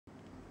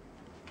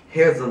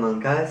Here's on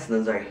guys,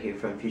 Nazar here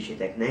from Future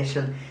Tech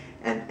Nation,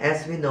 and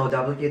as we know,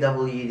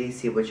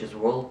 WWDC, which is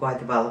Worldwide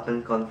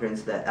Development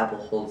Conference that Apple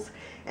holds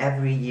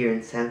every year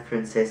in San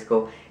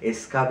Francisco,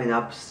 is coming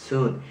up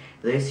soon.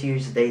 This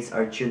year's dates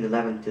are June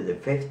 11th to the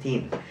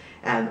 15th,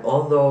 and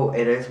although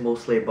it is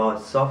mostly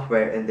about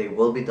software and they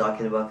will be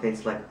talking about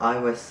things like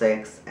iOS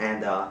 6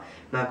 and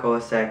Mac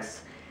OS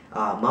X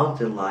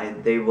Mountain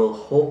Lion, they will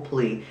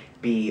hopefully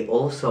be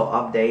also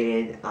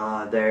updating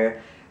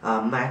their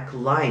Mac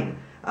line,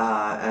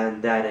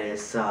 and that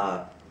is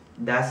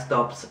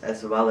desktops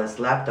as well as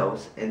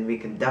laptops, and we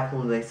can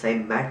definitely say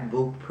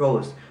MacBook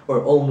Pros,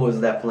 or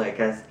almost definitely,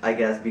 I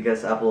guess,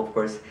 because Apple of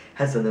course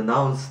hasn't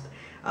announced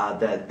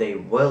that they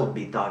will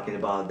be talking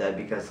about that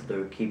because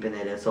they're keeping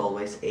it as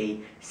always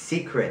a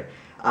secret.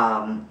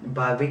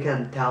 But we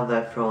can tell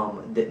that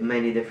from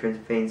many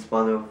different things,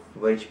 one of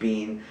which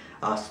being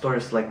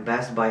stores like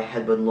Best Buy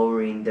had been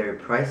lowering their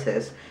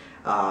prices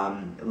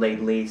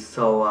lately.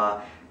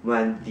 So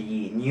when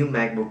the new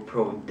MacBook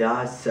Pro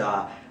does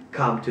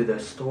come to the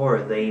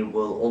store, they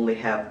will only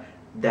have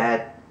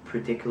that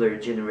particular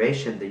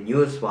generation, the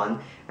newest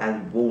one,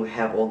 and won't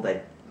have all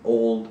that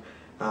old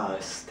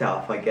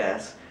stuff, I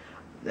guess.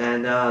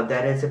 And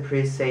that is a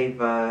pretty safe,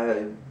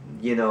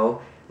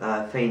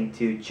 thing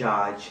to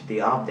judge the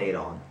update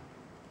on.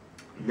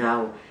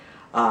 Now,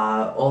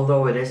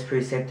 although it is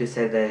pretty safe to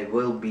say that it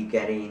will be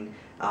getting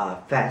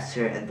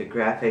faster and the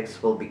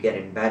graphics will be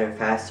getting better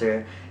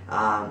faster,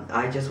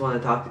 I just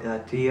want to talk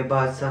to you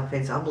about some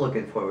things I'm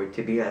looking forward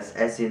to, because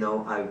as you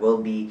know, I will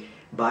be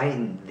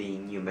buying the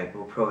new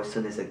MacBook Pro as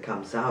soon as it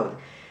comes out,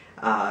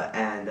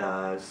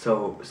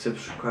 so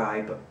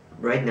subscribe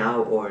right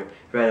now or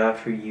right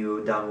after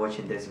you done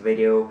watching this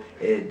video.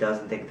 It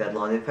doesn't take that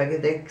long. In fact,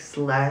 it takes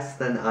less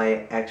than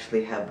I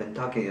actually have been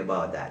talking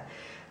about that.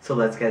 So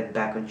let's get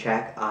back on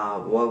track.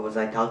 What was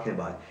I talking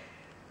about?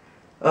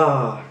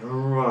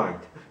 Right.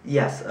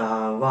 Yes,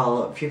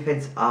 well, a few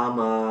things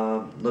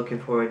I'm looking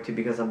forward to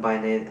because I'm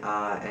buying it,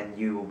 and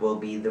you will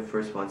be the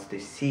first ones to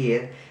see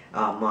it.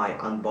 My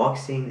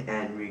unboxing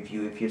and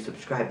review if you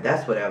subscribe.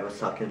 That's what I was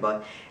talking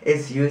about.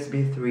 It's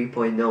USB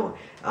 3.0.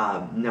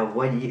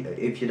 Now,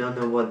 if you don't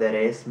know what that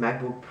is,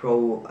 MacBook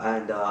Pro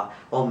and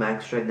all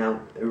Macs right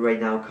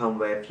now come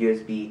with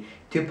USB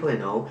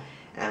 2.0,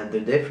 and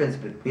the difference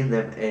between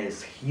them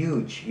is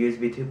huge.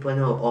 USB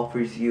 2.0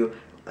 offers you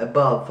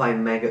above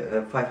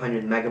 500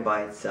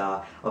 megabytes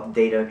of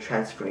data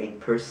transferring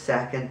per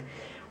second,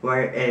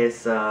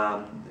 whereas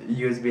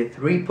USB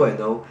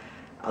 3.0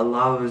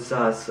 allows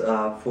us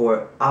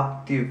for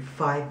up to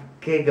 5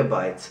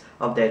 gigabytes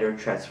of data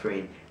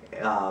transferring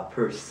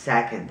per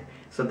second.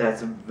 So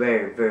that's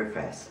very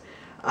fast.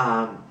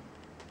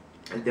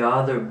 The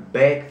other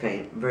big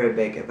thing, very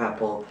big, if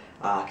Apple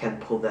can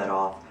pull that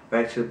off, or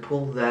actually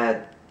pull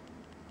that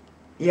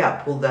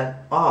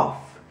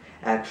off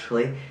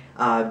actually,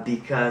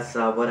 because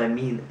what I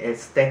mean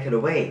is take it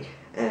away.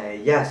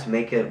 Yes,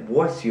 make it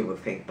worse, you would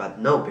think, but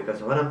no,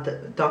 because what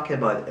I'm talking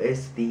about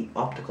is the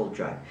optical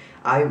drive.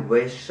 I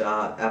wish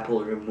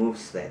Apple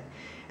removes that,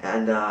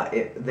 and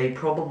they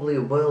probably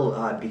will,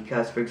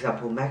 because for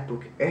example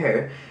MacBook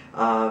Air,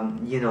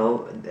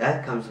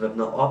 that comes with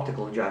no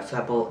optical drive. So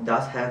Apple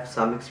does have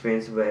some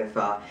experience with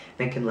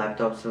making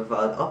laptops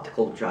without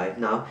optical drive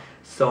now,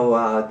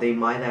 so they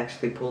might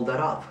actually pull that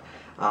off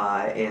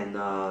in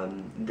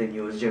the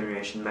newest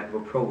generation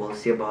MacBook Pro. We'll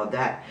see about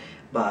that,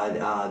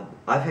 but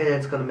I think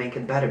it's gonna make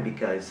it better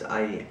because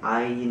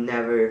I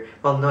never,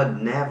 well,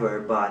 not never,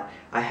 but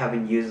I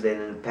haven't used it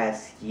in the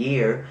past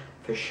year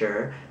for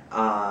sure.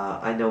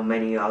 I know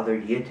many other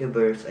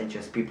YouTubers and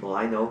just people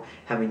I know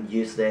haven't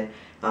used it,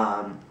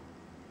 and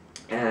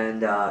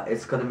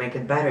it's gonna make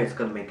it better. It's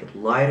gonna make it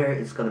lighter.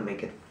 It's gonna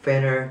make it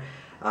thinner.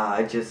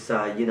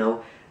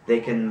 They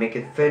can make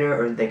it thinner,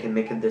 or they can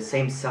make it the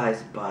same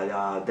size,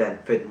 but then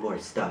fit more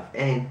stuff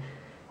in,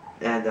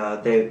 and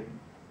that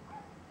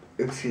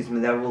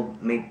will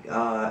make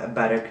a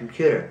better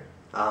computer.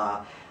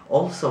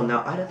 Also,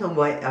 now I don't know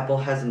why Apple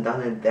hasn't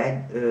done it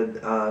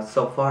that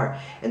so far,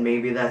 and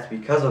maybe that's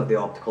because of the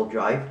optical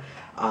drive.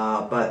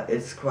 But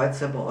it's quite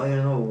simple. I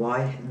don't know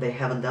why they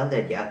haven't done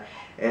that yet.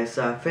 It's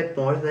fit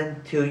more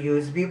than 2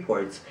 USB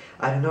ports.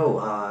 I don't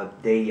know.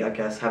 They, I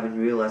guess, haven't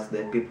realized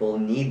that people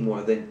need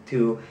more than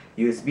 2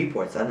 USB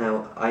ports.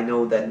 I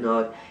know that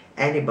not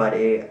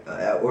anybody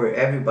or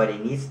everybody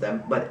needs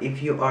them, but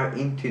if you are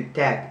into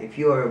tech, if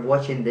you are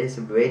watching this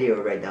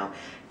video right now,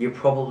 you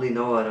probably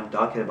know what I'm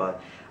talking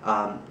about.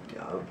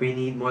 We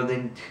need more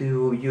than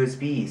 2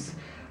 USBs.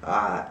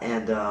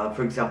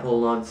 For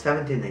example, on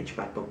 17-inch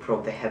MacBook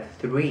Pro they have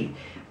 3,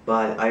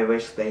 but I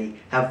wish they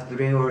have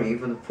 3 or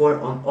even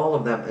 4 on all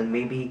of them, and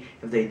maybe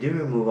if they do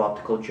remove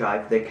optical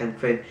drive, they can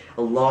fit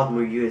a lot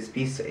more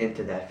USBs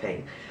into that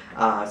thing.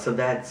 So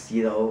that's,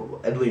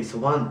 at least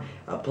one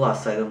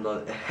plus side of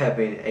not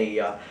having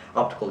a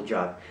optical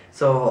drive.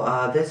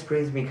 So this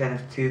brings me kind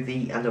of to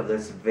the end of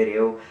this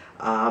video.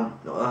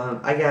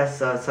 I guess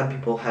some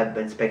people had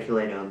been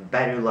speculating on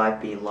battery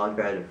life being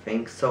longer. I don't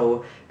think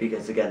so,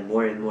 because again,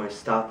 more and more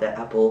stuff that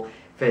Apple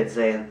fits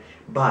in.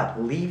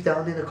 But leave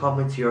down in the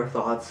comments your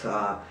thoughts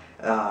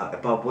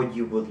about what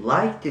you would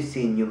like to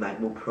see in new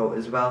MacBook Pro,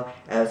 as well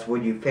as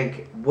what you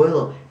think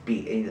will be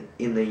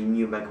in the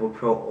new MacBook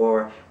Pro,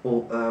 or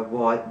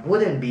what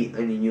wouldn't be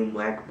in the new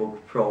MacBook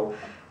Pro.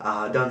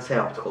 Don't say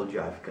optical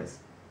drive, because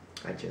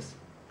I just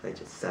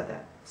said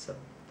that, so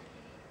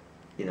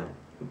you know,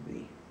 it would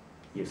be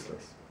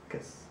useless,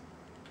 because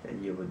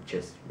then you would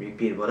just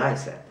repeat what I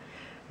said.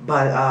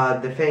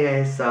 But the thing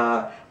is,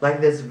 like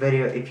this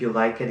video if you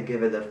like it,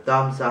 give it a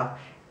thumbs up.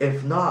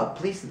 If not,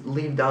 please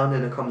leave down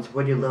in the comments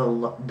what you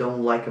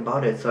don't like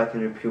about it, so I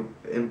can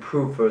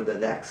improve for the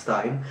next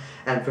time.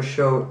 And for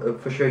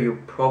sure you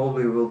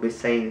probably will be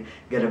saying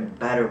get a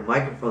better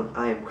microphone.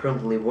 I am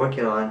currently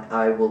working on.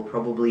 I will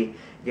probably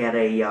get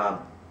a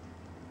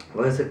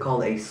what is it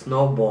called, a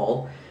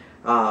snowball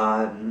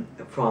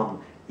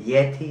from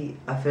Yeti,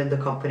 I think the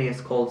company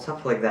is called,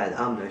 something like that.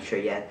 I'm not sure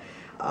yet.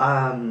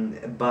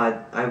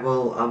 But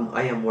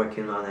I am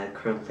working on it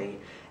currently.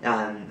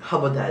 And how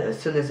about that? As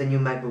soon as a new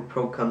MacBook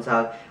Pro comes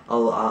out,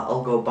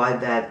 I'll go buy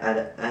that,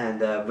 and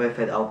with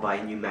it I'll buy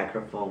a new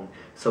microphone.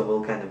 So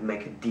we'll kind of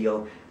make a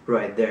deal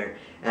right there,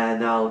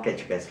 and I'll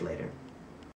catch you guys later.